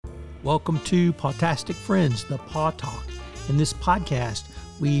Welcome to Pawtastic Friends, the Paw Talk. In this podcast,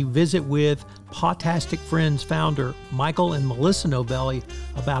 we visit with Pawtastic Friends founder Michael and Melissa Novelli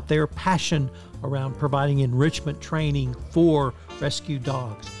about their passion around providing enrichment training for rescue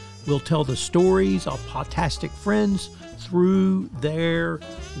dogs. We'll tell the stories of Pawtastic Friends through their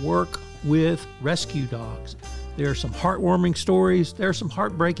work with rescue dogs. There are some heartwarming stories, there are some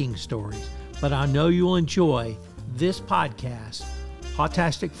heartbreaking stories, but I know you'll enjoy this podcast,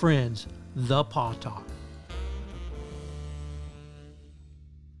 Pawtastic Friends, the Paw Talk.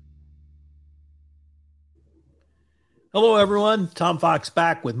 Hello, everyone. Tom Fox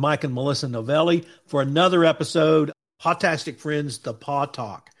back with Mike and Melissa Novelli for another episode of Pawtastic Friends, the Paw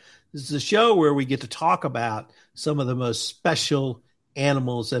Talk. This is a show where we get to talk about some of the most special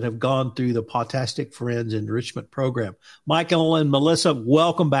animals that have gone through the Pawtastic Friends Enrichment Program. Michael and Melissa,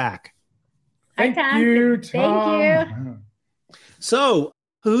 welcome back. Thank you, Tom. Thank you. So,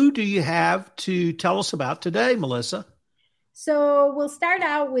 who do you have to tell us about today, Melissa? So we'll start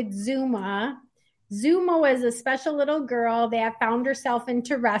out with Zuma. Zuma was a special little girl that found herself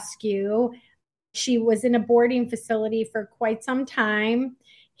into rescue. She was in a boarding facility for quite some time,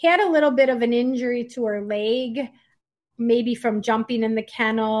 had a little bit of an injury to her leg, maybe from jumping in the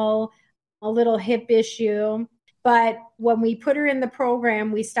kennel, a little hip issue. But when we put her in the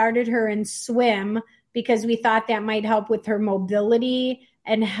program, we started her in swim because we thought that might help with her mobility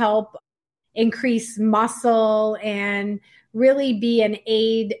and help increase muscle and really be an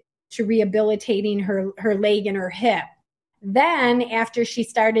aid to rehabilitating her leg and her hip. Then after she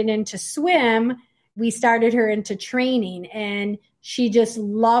started into swim, we started her into training and she just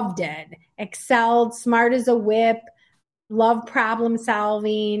loved it, excelled, smart as a whip, loved problem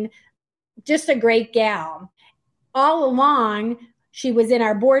solving, just a great gal. All along, she was in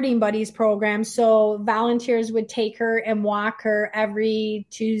our Boarding Buddies program, so volunteers would take her and walk her every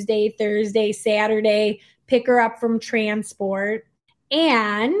Tuesday, Thursday, Saturday, pick her up from transport.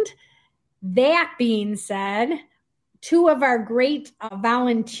 And that being said, two of our great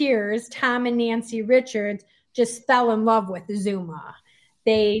volunteers, Tom and Nancy Richards, just fell in love with Zuma.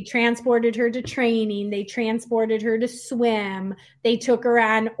 They transported her to training. They transported her to swim. They took her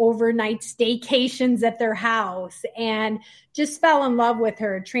on overnight staycations at their house and just fell in love with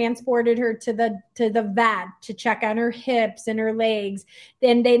her, transported her to the vet to check on her hips and her legs.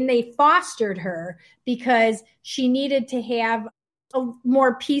 Then they fostered her because she needed to have a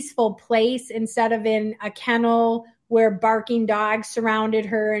more peaceful place instead of in a kennel where barking dogs surrounded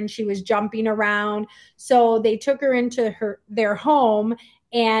her and she was jumping around. So they took her into their home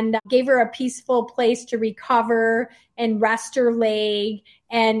and gave her a peaceful place to recover and rest her leg.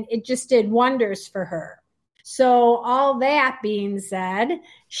 And it just did wonders for her. So all that being said,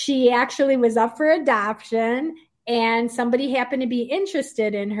 she actually was up for adoption and somebody happened to be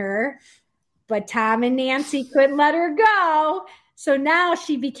interested in her, but Tom and Nancy couldn't let her go. So now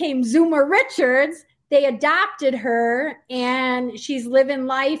she became Zuma Richards. They adopted her and she's living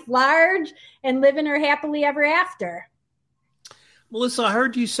life large and living her happily ever after. Melissa, I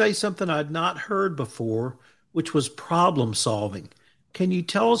heard you say something I'd not heard before, which was problem solving. Can you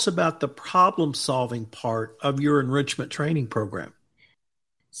tell us about the problem solving part of your enrichment training program?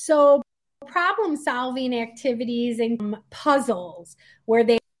 So problem solving activities and puzzles where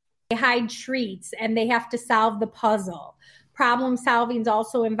they hide treats and they have to solve the puzzle. Problem solving is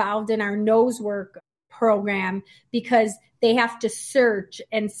also involved in our nose work program because they have to search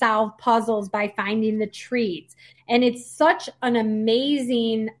and solve puzzles by finding the treats. And it's such an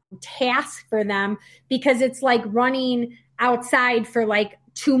amazing task for them because it's like running outside for like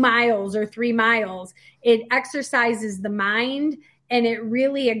 2 miles or 3 miles. It exercises the mind and it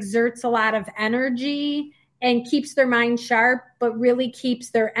really exerts a lot of energy and keeps their mind sharp, but really keeps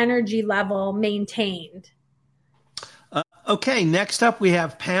their energy level maintained. Okay, next up we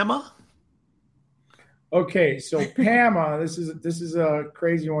have Pama. Okay, so Pama, this is a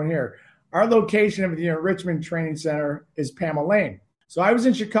crazy one here. Our location of the Enrichment Training Center is Pama Lane. So I was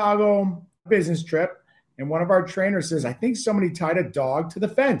in Chicago, business trip, and one of our trainers says, I think somebody tied a dog to the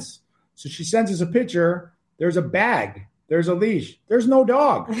fence. So she sends us a picture. There's a bag. There's a leash. There's no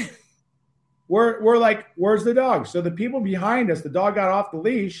dog. We're like, where's the dog? So the people behind us, the dog got off the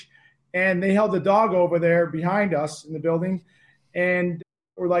leash, and they held the dog over there behind us in the building. And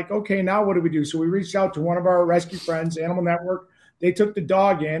we're like, okay, now what do we do? So we reached out to one of our rescue friends, Animal Network. They took the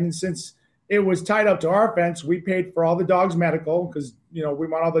dog in. And since it was tied up to our fence, we paid for all the dogs' medical because, we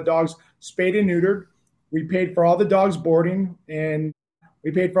want all the dogs spayed and neutered. We paid for all the dogs' boarding, and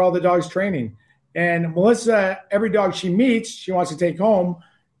we paid for all the dogs' training. And Melissa, every dog she meets, she wants to take home.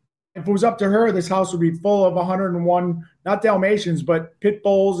 If it was up to her, this house would be full of 101, not Dalmatians, but pit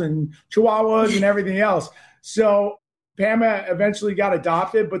bulls and Chihuahuas and everything else. So Pama eventually got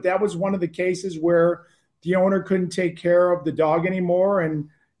adopted, but that was one of the cases where the owner couldn't take care of the dog anymore and,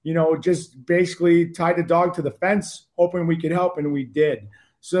 just basically tied the dog to the fence, hoping we could help, and we did.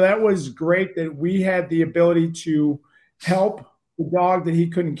 So that was great that we had the ability to help the dog that he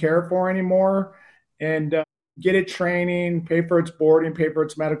couldn't care for anymore and get it training, pay for its boarding, pay for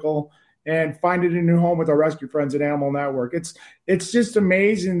its medical, and find it a new home with our rescue friends at Animal Network. It's just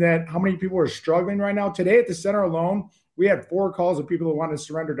amazing that how many people are struggling right now. Today at the center alone, we had 4 calls of people that wanted to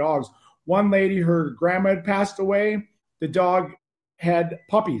surrender dogs. One lady, her grandma had passed away. The dog had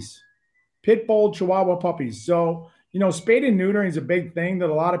puppies, pit bull Chihuahua puppies. So, spade and neutering is a big thing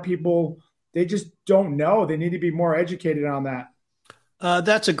that a lot of people, they just don't know. They need to be more educated on that.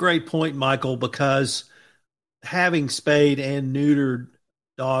 That's a great point, Michael, because having spayed and neutered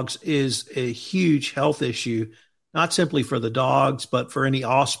dogs is a huge health issue, not simply for the dogs, but for any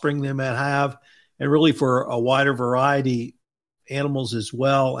offspring they might have, and really for a wider variety of animals as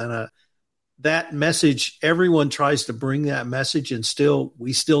well. And that message, everyone tries to bring that message, and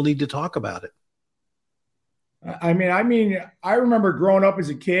we still need to talk about it. I remember growing up as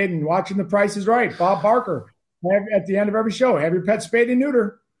a kid and watching The Price is Right. Bob Barker, at the end of every show, have your pet spayed and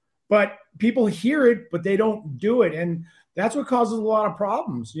neuter. But people hear it, but they don't do it. And that's what causes a lot of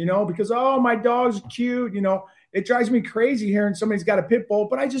problems, because, my dog's cute. It drives me crazy hearing somebody's got a pit bull,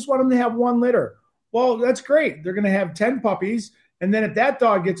 but I just want them to have 1 litter. Well, that's great. They're going to have 10 puppies. And then if that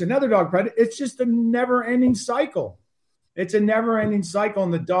dog gets another dog pregnant, it's just a never-ending cycle. It's a never-ending cycle,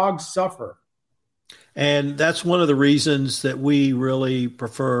 and the dogs suffer. And that's one of the reasons that we really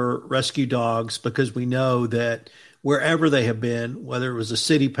prefer rescue dogs, because we know that wherever they have been, whether it was a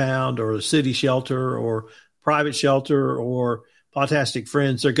city pound or a city shelter or private shelter or Pawtastic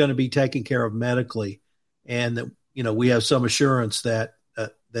Friends, they're going to be taken care of medically. And that, we have some assurance that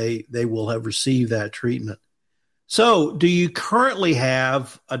they will have received that treatment. So do you currently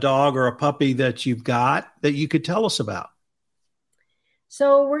have a dog or a puppy that you've got that you could tell us about?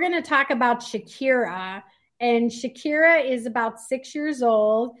 So we're going to talk about Shakira. And Shakira is about 6 years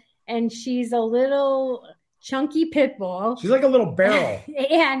old, and she's a little chunky pit bull. She's like a little barrel.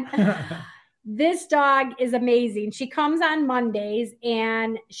 And this dog is amazing. She comes on Mondays,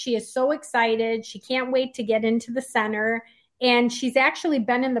 and she is so excited. She can't wait to get into the center. And she's actually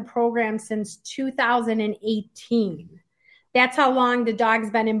been in the program since 2018. That's how long the dog's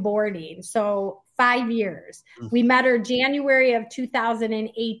been in boarding. So 5 years. We met her January of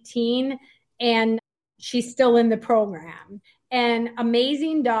 2018, and she's still in the program. An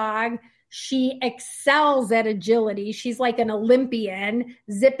amazing dog. She excels at agility. She's like an Olympian,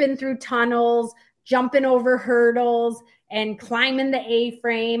 zipping through tunnels, jumping over hurdles, and climbing the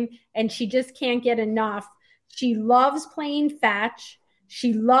A-frame. And she just can't get enough. She loves playing fetch.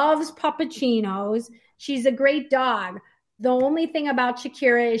 She loves puppuccinos. She's a great dog. The only thing about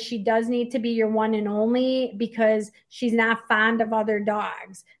Shakira is she does need to be your one and only, because she's not fond of other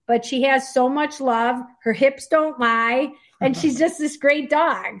dogs. But she has so much love. Her hips don't lie. And she's just this great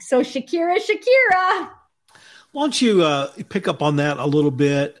dog. So Shakira. Why don't you pick up on that a little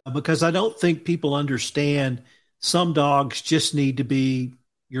bit? Because I don't think people understand some dogs just need to be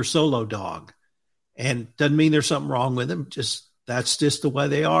your solo dog. And doesn't mean there's something wrong with them. That's just the way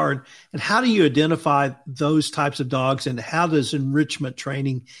they are. And how do you identify those types of dogs, and how does enrichment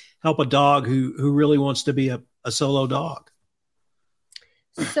training help a dog who really wants to be a solo dog?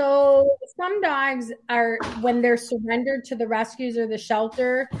 So some dogs are, when they're surrendered to the rescues or the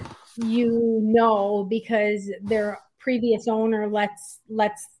shelter, because their previous owner lets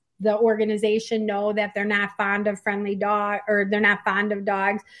the organization know that they're not fond of friendly dog, or they're not fond of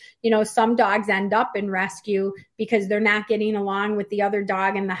dogs. Some dogs end up in rescue because they're not getting along with the other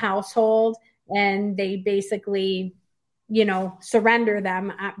dog in the household, and they basically, surrender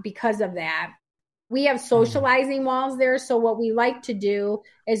them because of that. We have socializing walls there. So what we like to do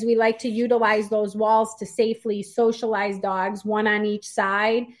is we like to utilize those walls to safely socialize dogs, one on each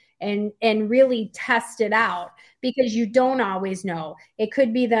side, and really test it out, because you don't always know. It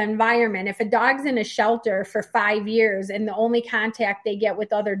could be the environment. If a dog's in a shelter for 5 years and the only contact they get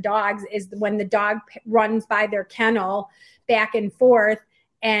with other dogs is when the dog runs by their kennel back and forth,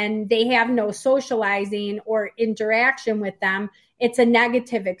 and they have no socializing or interaction with them, it's a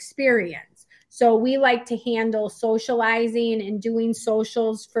negative experience. So we like to handle socializing and doing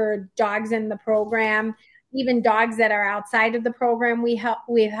socials for dogs in the program. Even dogs that are outside of the program,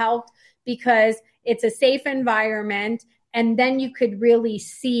 we've helped, because it's a safe environment. And then you could really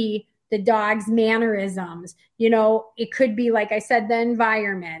see the dog's mannerisms. It could be, like I said, the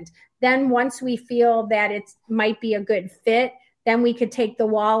environment. Then once we feel that it might be a good fit, then we could take the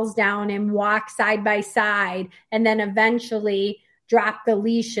walls down and walk side by side, and then eventually drop the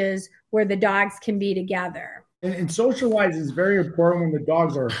leashes where the dogs can be together. And socialize is very important when the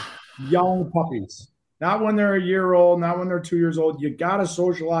dogs are young puppies, not when they're a year old, not when they're 2 years old. You got to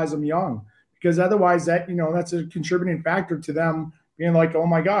socialize them young, because otherwise that's a contributing factor to them being like, oh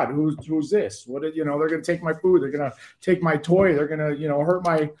my God, who's this? They're going to take my food. They're going to take my toy. They're going to, hurt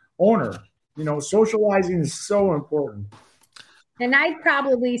my owner. Socializing is so important. And I'd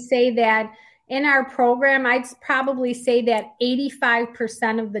probably say that in our program, I'd probably say that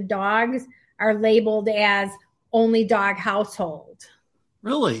 85% of the dogs are labeled as only dog household.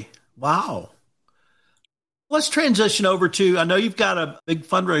 Really? Wow. Let's transition over to, I know you've got a big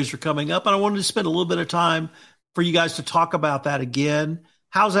fundraiser coming up, and I wanted to spend a little bit of time for you guys to talk about that again.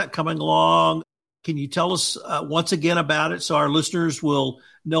 How's that coming along? Can you tell us once again about it so our listeners will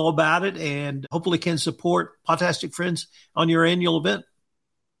know about it and hopefully can support Podtastic Friends on your annual event?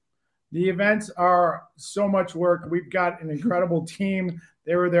 The events are so much work. We've got an incredible team.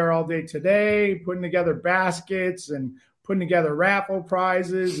 They were there all day today, putting together baskets and putting together raffle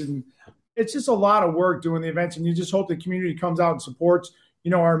prizes. And it's just a lot of work doing the events. And you just hope the community comes out and supports,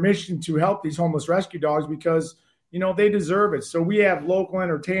 our mission to help these homeless rescue dogs, because, they deserve it. So we have local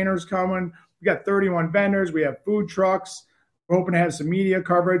entertainers coming. We got 31 vendors. We have food trucks. We're hoping to have some media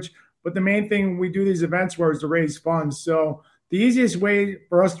coverage. But the main thing we do these events for is to raise funds. So the easiest way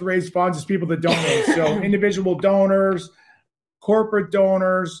for us to raise funds is people that donate. So individual donors, corporate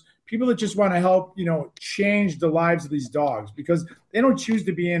donors, people that just want to help, change the lives of these dogs, because they don't choose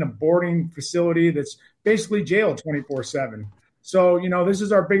to be in a boarding facility that's basically jail 24/7. So, this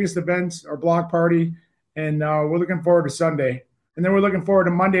is our biggest event, our block party, and we're looking forward to Sunday. And then we're looking forward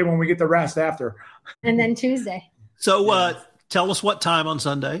to Monday when we get the rest after. And then Tuesday. So tell us what time on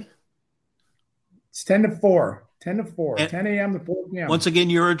Sunday. It's 10 to 4. 10 to 4. And 10 a.m. to 4 p.m. Once again,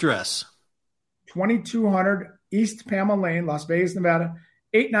 your address. 2200 East Pama Lane, Las Vegas, Nevada.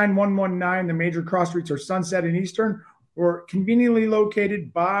 89119. The major cross streets are Sunset and Eastern. We're conveniently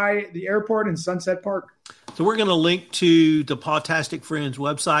located by the airport in Sunset Park. So we're going to link to the Podtastic Friends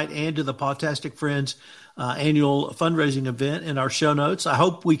website and to the Podtastic Friends annual fundraising event in our show notes. I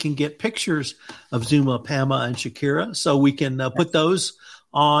hope we can get pictures of Zuma, Pama, and Shakira so we can put those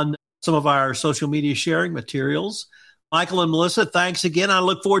on some of our social media sharing materials. Michael and Melissa, thanks again. I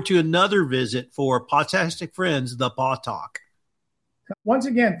look forward to another visit for Podtastic Friends, the Paw Talk. Once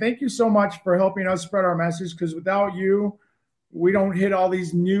again, thank you so much for helping us spread our message, because without you, we don't hit all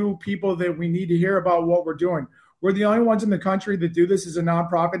these new people that we need to hear about what we're doing. We're the only ones in the country that do this as a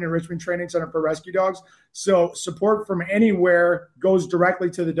nonprofit enrichment training center for rescue dogs. So support from anywhere goes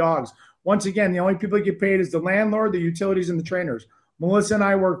directly to the dogs. Once again, the only people that get paid is the landlord, the utilities, and the trainers. Melissa and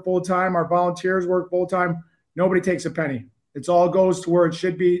I work full-time. Our volunteers work full-time. Nobody takes a penny. It all goes to where it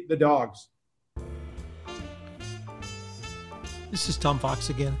should be, the dogs. This is Tom Fox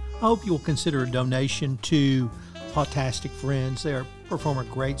again. I hope you will consider a donation to Podtastic Friends. They perform a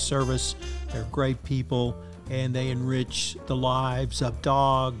great service. They're great people, and they enrich the lives of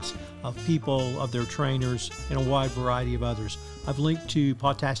dogs, of people, of their trainers, and a wide variety of others. I've linked to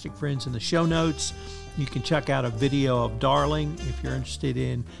Podtastic Friends in the show notes. You can check out a video of Darling if you're interested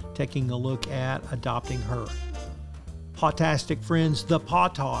in taking a look at adopting her. Podtastic Friends, The Paw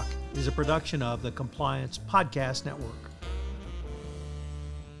Talk is a production of the Compliance Podcast Network.